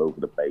down all over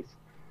the place.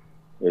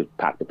 It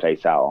packed the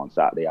place out on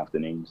Saturday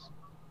afternoons.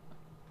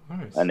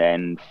 Nice. And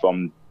then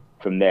from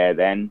there,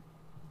 then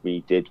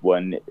we did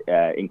one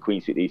in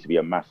Queen Street. There used to be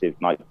a massive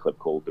nightclub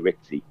called the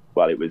Ritzy.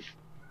 Well,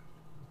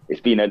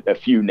 it's been a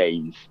few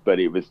names, but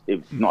it was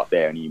not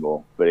there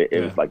anymore. But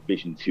it was like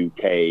Vision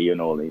 2K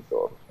and all these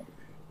sort of things.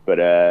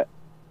 But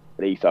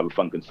they used to have a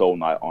funk and soul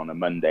night on a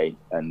Monday,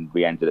 and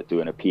we ended up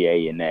doing a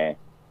PA in there.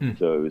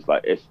 So it was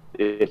like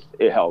it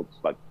held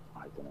like,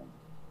 I don't know,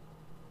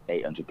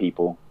 800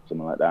 people,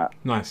 something like that.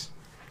 Nice.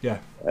 Yeah.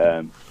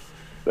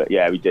 But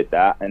yeah, we did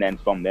that, and then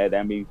from there,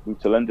 then we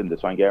moved to London to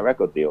try and get a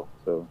record deal.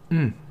 So,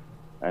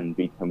 and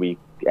we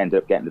ended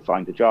up getting the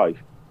sign to Jive.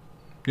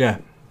 Yeah,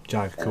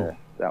 Jive, cool.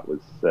 That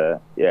was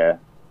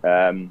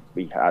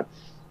we had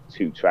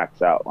 2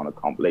 tracks out on a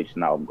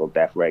compilation album called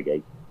Death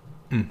Reggae.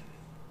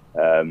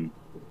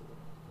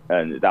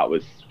 And that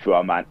was through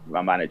our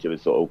manager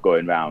was sort of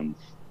going round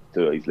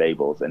to these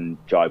labels, and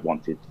Jive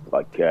wanted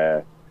like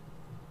a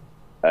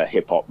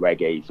hip hop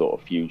reggae sort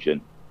of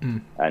fusion.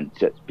 And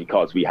just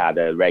because we had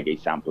a reggae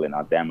sample in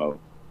our demo,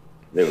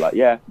 they were like,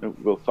 "Yeah,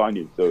 we'll sign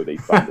you." So they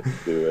signed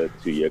us to a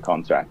 2-year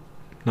contract.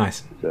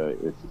 Nice. So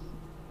it was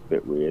a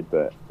bit weird,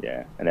 but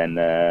yeah. And then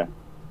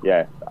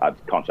our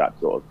contract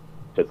sort of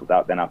fizzled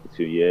out. Then after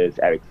 2 years,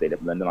 Eric stayed up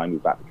in London. I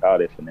moved back to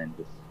Cardiff, and then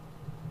just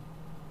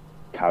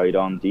carried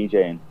on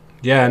DJing.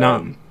 Yeah,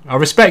 no, I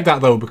respect that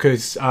though,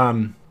 because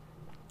I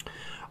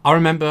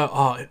remember.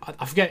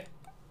 I forget.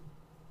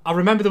 I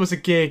remember there was a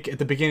gig at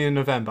the beginning of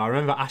November. I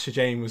remember Asher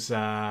Jane was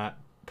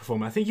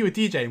performing. I think you were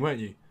DJing, weren't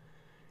you?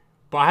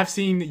 But I have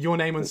seen your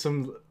name on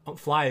some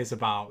flyers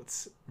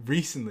about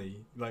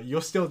recently. Like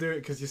you're still doing it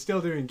because you're still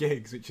doing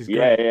gigs, which is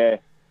great. Yeah.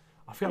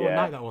 I forget what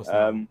night that was.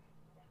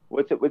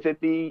 Was it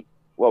the?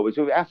 What was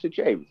it? Asher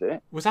Jane? Was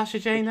it? Was Asher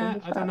Jane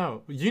there? I don't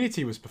know.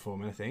 Unity was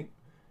performing, I think.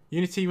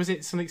 Unity, was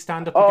it something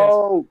stand up?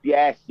 Oh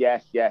yes.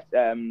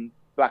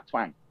 Black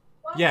Twang.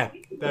 Yeah,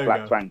 there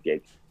Black Twang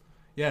gig.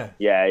 Yeah.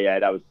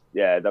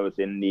 That was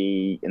in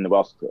the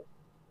Welsh Club,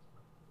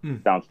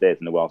 downstairs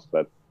in the Welsh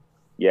Club.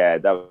 Yeah,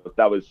 that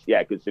was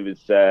because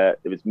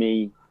it was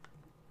me,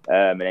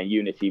 and then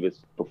Unity was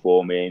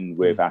performing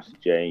with Asher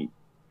J,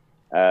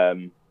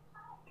 and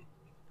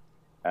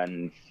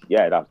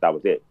yeah, that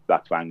was it.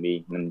 Black Twang,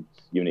 me, and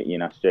Unity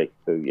and Asher J.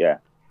 So yeah,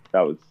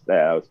 that was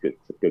good.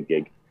 It's a good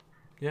gig.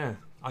 Yeah.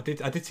 I did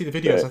see the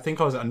videos. Yeah. I think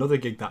I was at another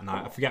gig that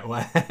night. I forget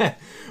where,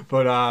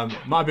 but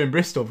might have been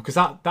Bristol, because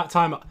that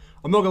time,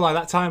 I'm not gonna lie,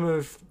 that time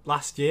of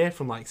last year,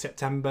 from like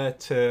September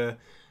to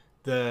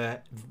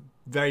the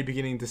very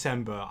beginning of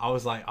December, I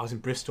was in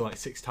Bristol like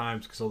 6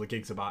 times because all the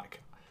gigs are back.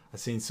 I've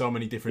seen so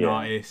many different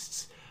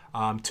artists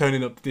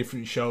turning up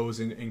different shows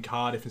in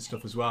Cardiff and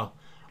stuff as well.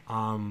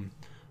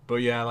 But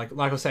yeah, like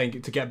I was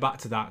saying, to get back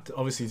to that,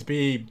 obviously to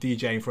be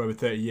DJing for over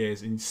 30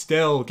 years and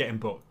still getting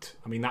booked,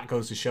 I mean, that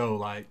goes to show,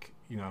 like,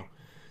 you know,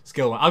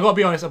 skill. I gotta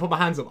be honest, I put my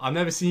hands up. I've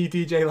never seen you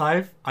DJ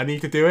live. I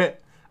need to do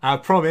it. I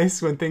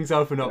promise when things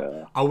open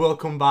up, I will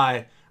come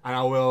by and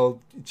I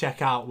will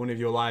check out one of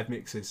your live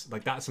mixes.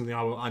 Like, that's something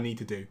I need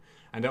to do.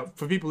 And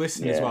for people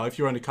listening as well, if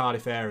you're in the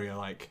Cardiff area,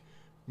 like,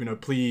 you know,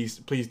 please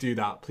do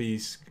that.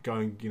 Please go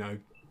and, you know,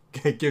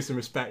 give some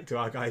respect to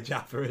our guy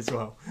Jaffa as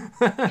well.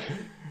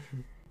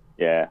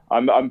 Yeah,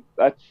 I'm.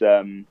 That's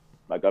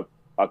like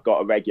I've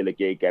got a regular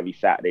gig every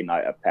Saturday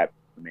night at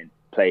Peppermint,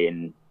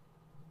 playing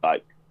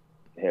like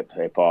hip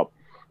hop,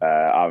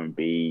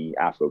 R&B,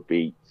 Afro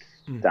beats,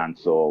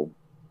 dancehall,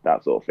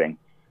 that sort of thing.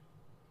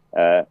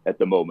 At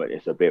the moment,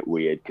 it's a bit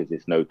weird because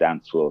there's no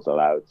dance floors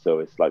allowed, so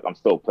it's like I'm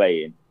still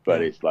playing,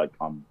 but it's like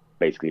I'm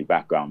basically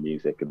background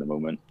music at the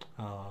moment.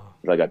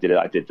 Like I did an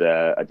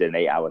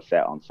 8-hour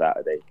set on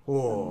Saturday.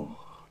 Oh,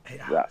 8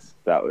 hours.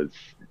 That was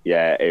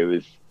it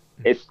was.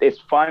 It's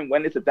fine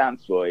when it's a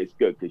dance floor. It's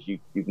good because you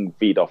can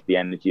feed off the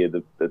energy of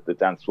the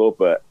dance floor.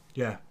 But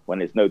when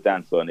there's no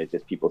dance floor and it's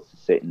just people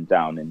sitting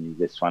down and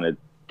you're just trying to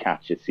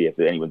catch to see if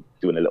anyone's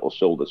doing a little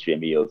shoulder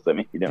shimmy or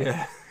something, you know,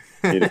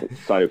 you're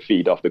just trying to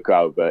feed off the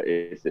crowd. But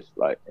it's just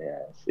like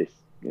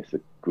it's a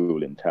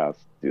grueling task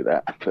to do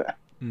that.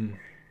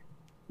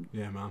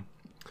 Yeah, man.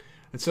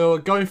 And so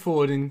going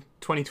forward in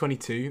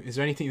 2022, is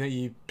there anything that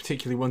you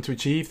particularly want to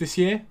achieve this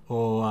year,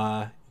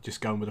 or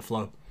just going with the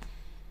flow?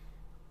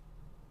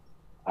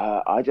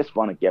 I just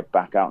want to get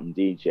back out and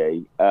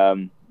DJ.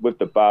 With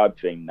the bar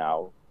thing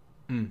now,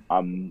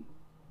 I'm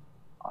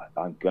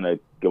gonna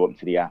go up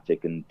to the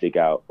attic and dig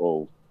out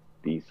all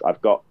these.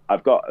 I've got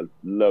a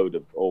load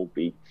of old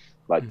beats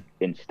like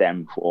in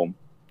stem form.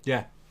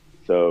 Yeah.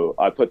 So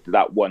I put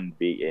that one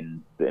beat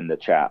in the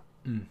chat.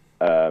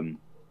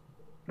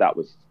 That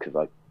was because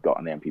I got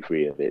an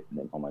MP3 of it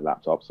on my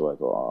laptop, so I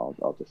thought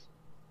I'll just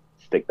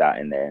stick that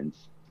in there,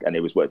 and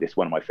it was it's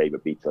one of my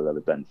favorite beats I've ever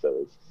done. So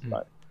it's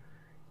like,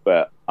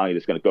 but I'm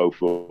just going to go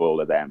through all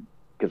of them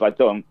because I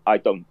don't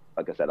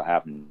like I said, I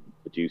haven't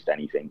produced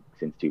anything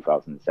since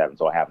 2007,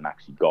 so I haven't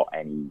actually got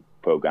any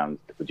programs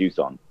to produce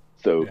on.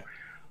 So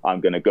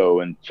I'm going to go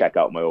and check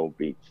out my old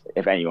beats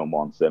if anyone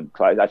wants them.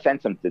 I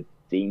sent them to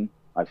Dean,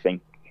 I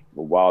think,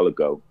 a while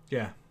ago.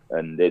 Yeah.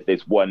 And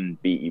there's one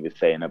beat he was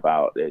saying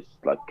about it's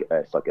like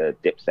a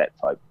Dipset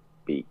type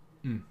beat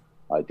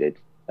I did,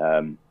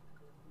 and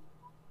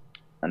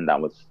that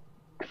was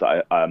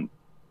because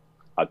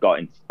I got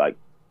into like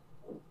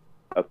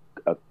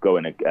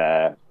going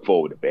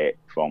forward a bit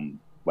from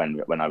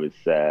when I was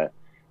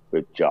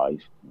with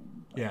Jive.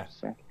 Yeah.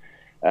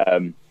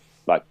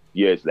 Like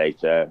years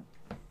later,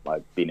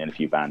 I've been in a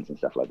few bands and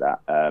stuff like that.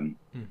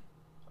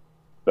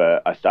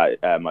 But I started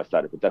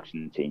a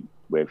production team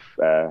with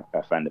a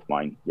friend of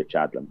mine, Rich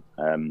Adlam,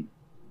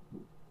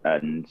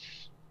 and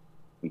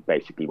we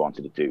basically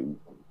wanted to do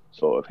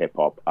sort of hip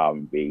hop,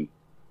 R&B,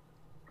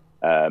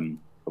 and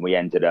we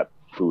ended up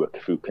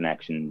through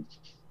connections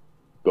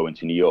going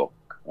to New York,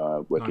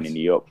 working in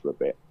New York for a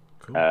bit.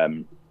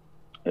 Cool.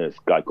 There's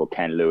a guy called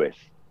Ken Lewis.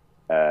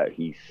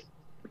 He's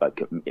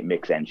like a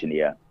mix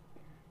engineer.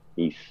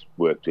 He's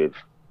worked with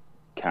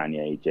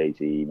Kanye,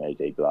 Jay-Z, Mary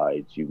J.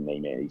 Blige, you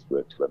name it, he's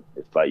worked with them.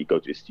 It's like you go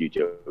to a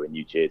studio in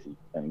New Jersey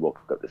and you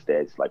walk up the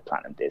stairs, like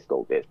platinum disc,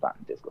 gold disc,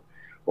 platinum disc,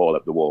 all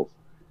up the walls.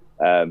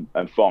 And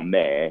from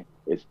there,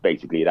 it's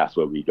basically that's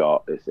where we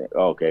got this.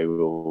 Okay,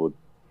 well,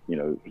 you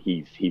know,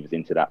 he was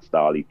into that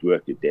style. He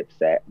worked with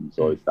Dipset, and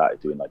so he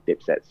started doing like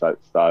Dipset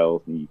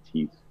styles, and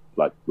he's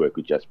like worked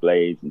with Just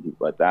Blaze and things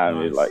like that.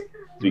 Nice. And so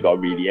we got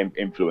really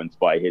influenced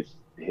by his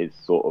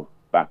sort of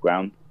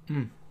background.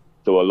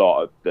 So a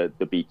lot of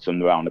the beats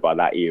from around about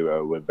that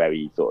era were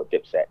very sort of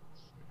Dipset,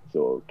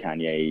 sort of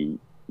Kanye,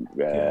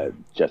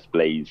 Just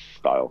Blaze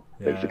style,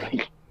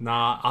 basically.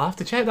 Nah, I'll have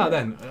to check that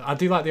then. I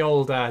do like the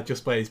old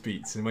Just Blaze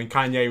beats, and when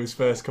Kanye was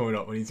first coming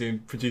up, when he's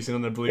producing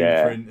on the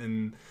Blueprint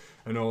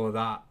and all of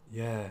that.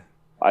 Yeah.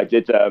 I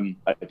did a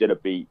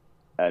beat,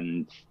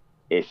 and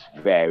it's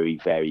very,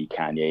 very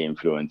Kanye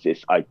influenced.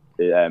 I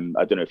don't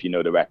know if you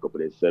know the record,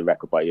 but it's a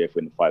record by Earth,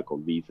 Wind & Fire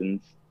called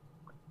Reasons.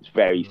 It's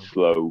very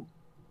slow,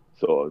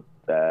 sort of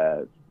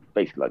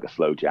basically like a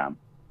slow jam.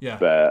 Yeah.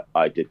 But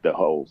I did the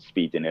whole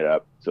speeding it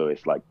up, so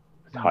it's like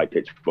high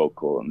pitched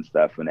vocal and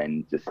stuff, and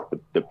then just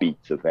the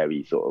beats are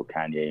very sort of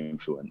Kanye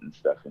influenced and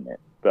stuff in it.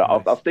 But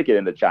nice. I'll stick it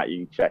in the chat.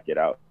 You can check it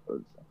out.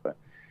 But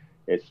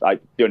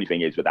the only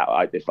thing is with that,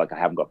 it's like I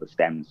haven't got the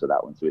stems for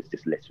that one, so it's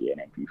just literally an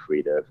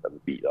MP3 of a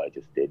beat that I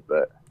just did.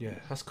 But yeah,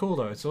 that's cool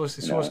though. It's always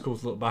cool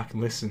to look back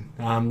and listen.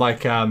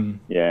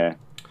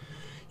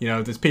 You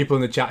know, there's people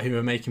in the chat who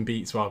are making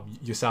beats, well,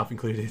 yourself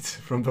included,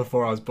 from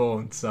before I was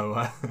born.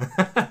 So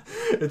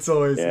it's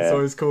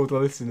always cool to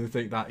listen and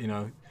think that, you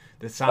know,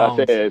 the sound.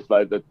 That's it. It's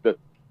like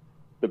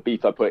the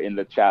beats I put in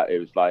the chat. It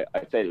was like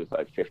I said, it was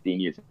like 15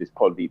 years. It's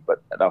probably,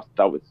 but that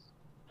was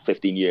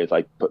 15 years.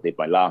 I put in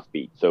my last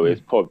beat, so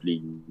it's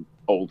probably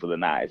older than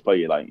that. It's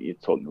probably like you're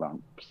talking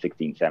around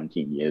 16,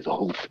 17 years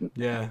old.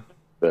 Yeah.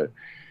 But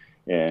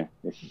yeah,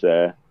 it's.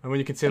 And when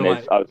you consider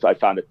like, I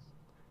found it.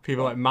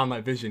 People like Man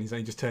Like Vision, he's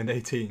only just turned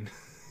 18.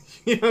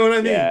 You know what I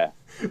mean? Yeah.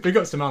 Big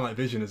ups to Man Like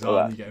Vision as well.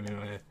 And you get him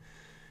in here.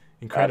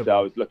 Incredible. I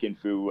was looking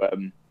through.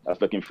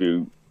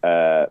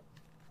 I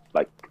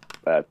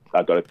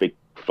got a big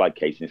flight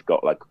case and it's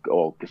got like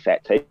all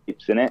cassette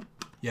tapes in it.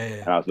 Yeah.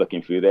 And I was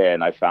looking through there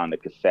and I found a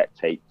cassette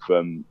tape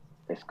from.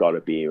 It's got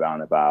to be around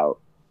about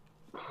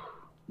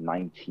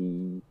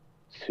 92,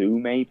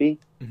 maybe.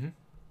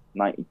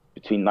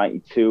 Between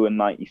 92 and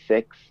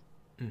 96,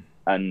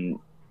 and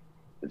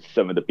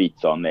some of the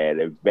beats on there,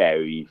 they're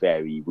very,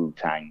 very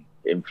Wu-Tang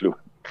influenced.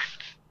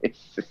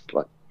 It's just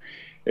like,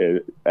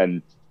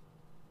 and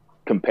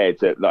compared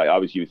to like I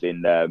was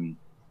using an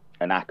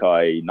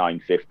Akai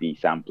 950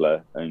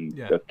 sampler and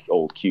the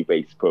old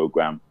Cubase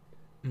program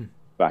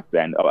back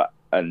then,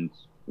 and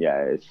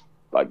it's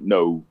like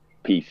no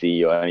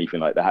PC or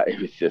anything like that.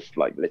 It was just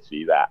like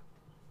literally that,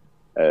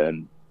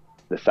 and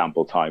the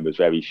sample time was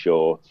very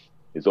short.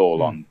 It's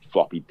all on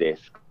floppy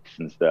disks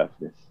and stuff.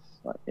 It's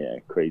like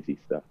crazy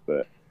stuff.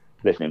 But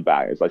listening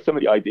back, it's like some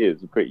of the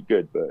ideas are pretty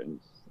good, but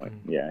it's like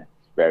it's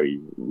very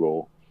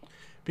raw.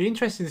 Be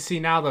interesting to see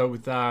now though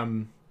with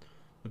the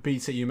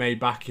beats that you made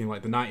back in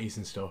like the 90s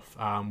and stuff,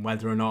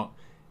 whether or not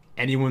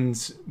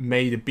anyone's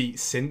made a beat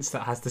since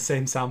that has the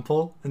same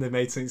sample and they've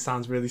made something that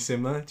sounds really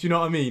similar. Do you know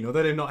what I mean?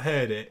 Although they've not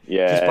heard it,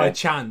 just by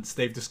chance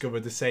they've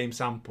discovered the same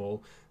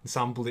sample and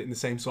sampled it in the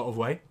same sort of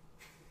way.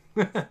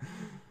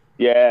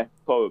 Yeah,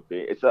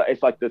 probably.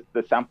 It's like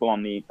the sample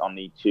on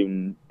the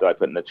tune that I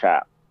put in the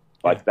chat.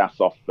 Like Yeah. that's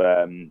off.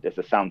 There's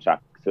a soundtrack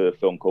to a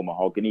film called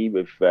Mahogany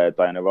with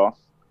Diana Ross,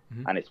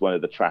 and it's one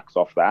of the tracks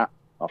off that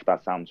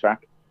soundtrack.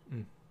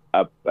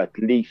 At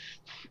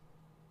least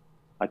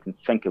I can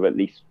think of at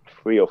least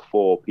 3 or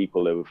 4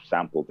 people who have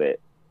sampled it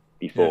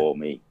before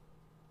me.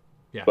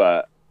 Yeah.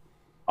 But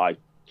I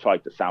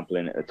tried to sample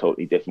in it a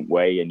totally different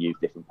way and use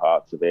different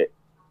parts of it.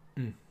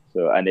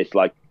 So, and it's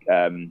like,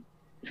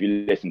 if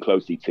you listen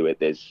closely to it,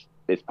 there's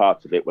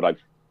parts of it where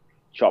I've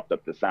chopped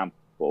up the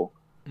sample,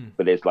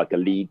 but there's like a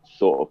lead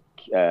sort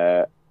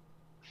of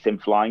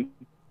synth line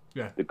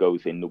that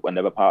goes in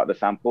another part of the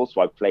sample.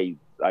 So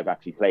I've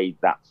actually played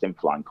that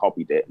synth line,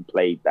 copied it, and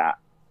played that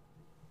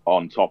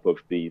on top of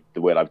the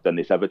way I've done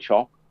this other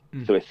chop.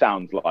 So it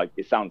sounds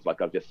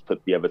like I've just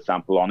put the other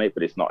sample on it,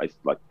 but it's not. It's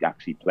like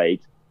actually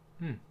played.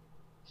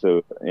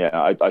 So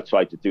yeah, I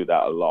tried to do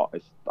that a lot.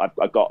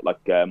 I've got like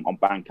on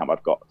Bandcamp,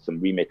 I've got some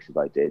remixes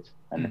I did,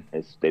 and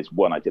there's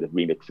one I did a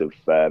remix of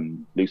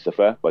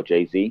Lucifer by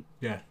Jay-Z.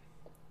 Yeah.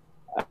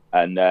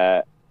 And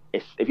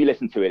if you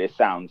listen to it, it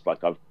sounds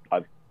like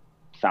I've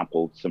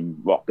sampled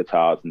some rock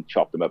guitars and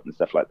chopped them up and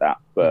stuff like that.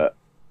 But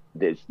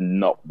there's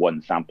not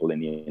one sample in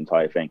the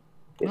entire thing.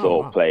 It's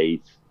all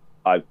played.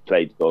 I've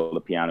played all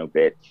the piano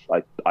bits.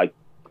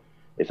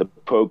 It's a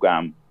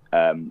program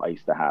I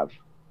used to have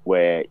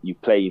where you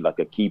play like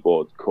a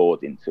keyboard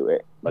chord into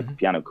it, like a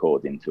piano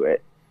chord into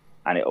it,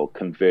 and it'll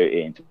convert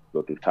it into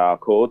a guitar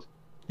chord.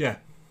 Yeah.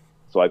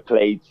 So I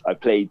played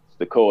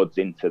the chords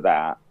into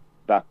that,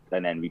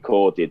 and then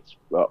recorded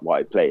what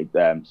I played.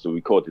 So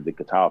recorded the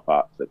guitar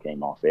parts that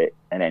came off it,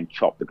 and then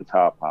chopped the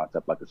guitar parts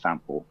up like a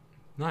sample.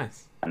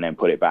 Nice. And then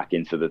put it back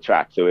into the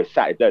track. So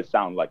it does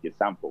sound like it's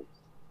sample,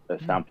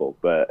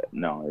 but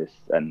no, it's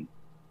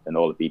and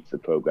all the beats are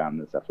programmed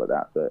and stuff like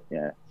that. But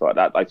yeah, so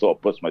I sort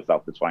of pushed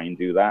myself to try and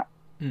do that,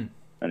 and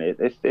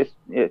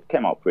it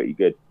came out pretty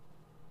good.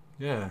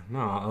 Yeah, no,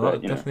 I'll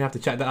definitely have to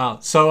check that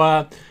out. So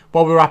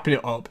while we're wrapping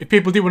it up, if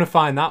people do want to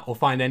find that or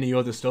find any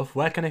other stuff,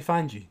 where can they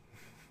find you?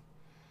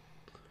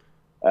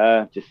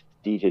 Just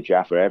DJ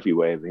Jaffa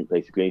everywhere,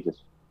 basically. Just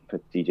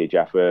put DJ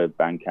Jaffa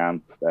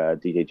Bandcamp,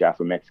 DJ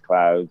Jaffa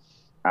Mixclouds,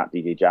 at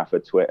DJ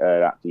Jaffa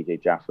Twitter, at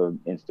DJ Jaffa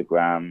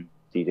Instagram,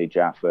 DJ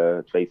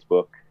Jaffa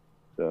Facebook.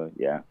 So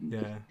yeah,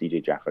 just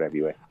DJ Jaffa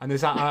everywhere. And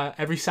there's that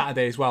every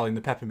Saturday as well in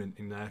the Peppermint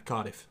in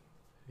Cardiff.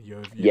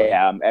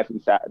 Every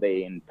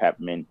Saturday in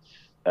Peppermint,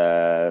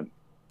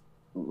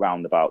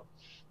 round about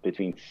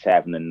between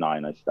 7 and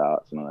 9 I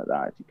start, something like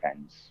that. It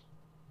depends.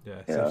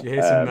 Yeah, so if you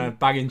hear some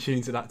banging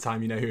tunes at that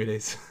time, you know who it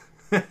is.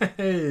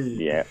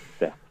 Yeah,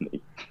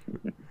 definitely.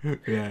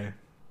 Yeah.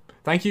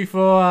 Thank you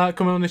for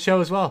coming on the show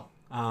as well.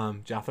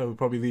 Jaffa, we'll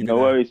probably leave it there.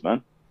 No worries,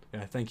 man.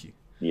 Yeah, thank you.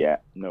 Yeah,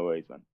 no worries, man.